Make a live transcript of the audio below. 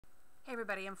Hey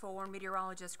everybody, I'm Forewarned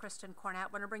meteorologist Kristen Cornett. I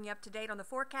want to bring you up to date on the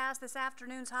forecast. This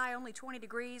afternoon's high only 20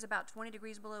 degrees, about 20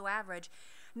 degrees below average.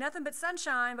 Nothing but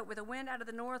sunshine, but with a wind out of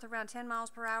the north around 10 miles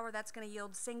per hour, that's going to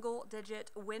yield single-digit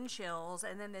wind chills.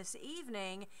 And then this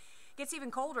evening, gets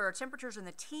even colder. Temperatures in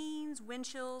the teens, wind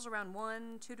chills around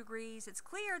 1-2 degrees. It's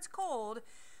clear, it's cold.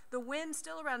 The wind's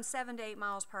still around 7 to 8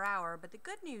 miles per hour, but the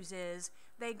good news is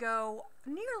they go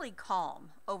nearly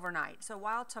calm overnight. So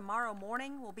while tomorrow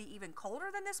morning will be even colder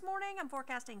than this morning, I'm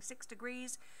forecasting 6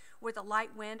 degrees with a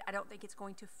light wind. I don't think it's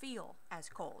going to feel as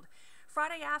cold.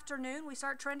 Friday afternoon, we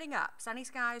start trending up. Sunny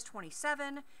skies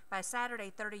 27, by Saturday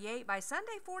 38, by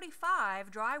Sunday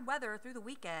 45, dry weather through the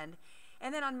weekend.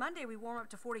 And then on Monday, we warm up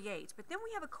to 48. But then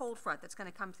we have a cold front that's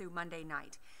going to come through Monday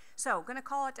night. So going to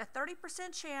call it a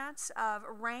 30% chance of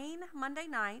rain Monday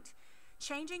night,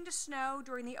 changing to snow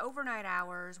during the overnight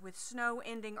hours with snow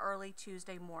ending early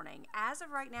Tuesday morning. As of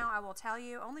right now, I will tell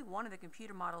you, only one of the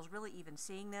computer models really even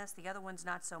seeing this. The other one's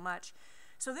not so much.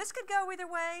 So this could go either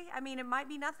way. I mean, it might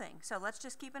be nothing. So let's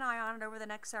just keep an eye on it over the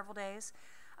next several days.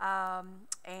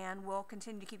 And we'll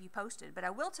continue to keep you posted. But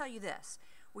I will tell you this.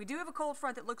 We do have a cold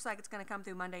front that looks like it's going to come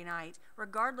through Monday night.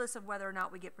 Regardless of whether or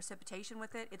not we get precipitation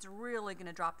with it, it's really going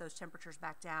to drop those temperatures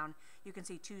back down. You can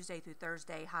see Tuesday through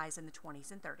Thursday highs in the 20s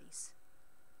and 30s.